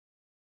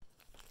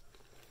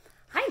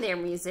there,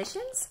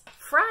 musicians.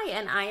 Fry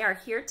and I are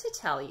here to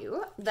tell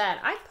you that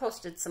I've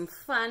posted some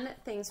fun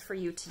things for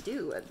you to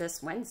do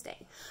this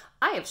Wednesday.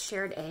 I have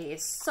shared a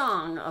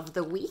song of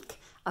the week,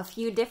 a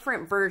few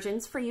different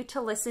versions for you to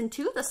listen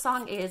to. The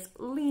song is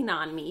Lean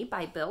on Me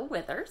by Bill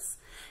Withers.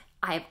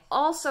 I've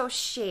also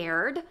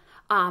shared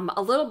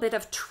a little bit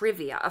of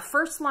trivia, a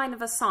first line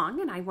of a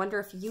song, and I wonder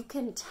if you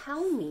can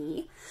tell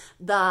me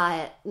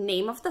the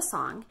name of the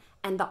song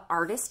and the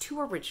artist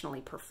who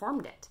originally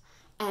performed it.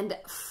 And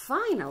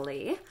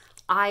finally,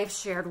 I've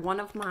shared one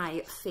of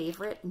my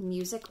favorite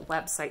music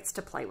websites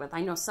to play with.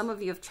 I know some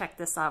of you have checked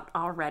this out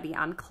already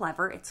on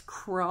Clever. It's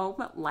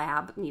Chrome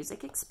Lab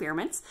Music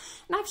Experiments,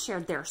 and I've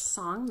shared their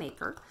song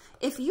maker.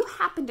 If you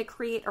happen to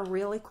create a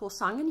really cool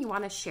song and you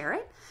want to share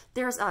it,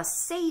 there's a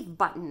save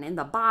button in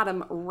the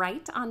bottom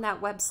right on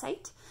that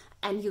website,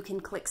 and you can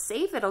click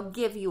save. It'll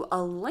give you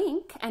a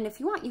link, and if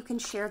you want, you can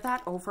share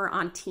that over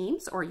on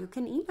Teams, or you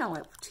can email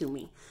it to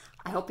me.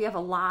 I hope you have a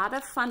lot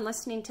of fun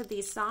listening to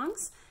these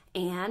songs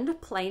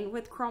and playing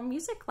with Chrome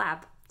Music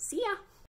Lab. See ya!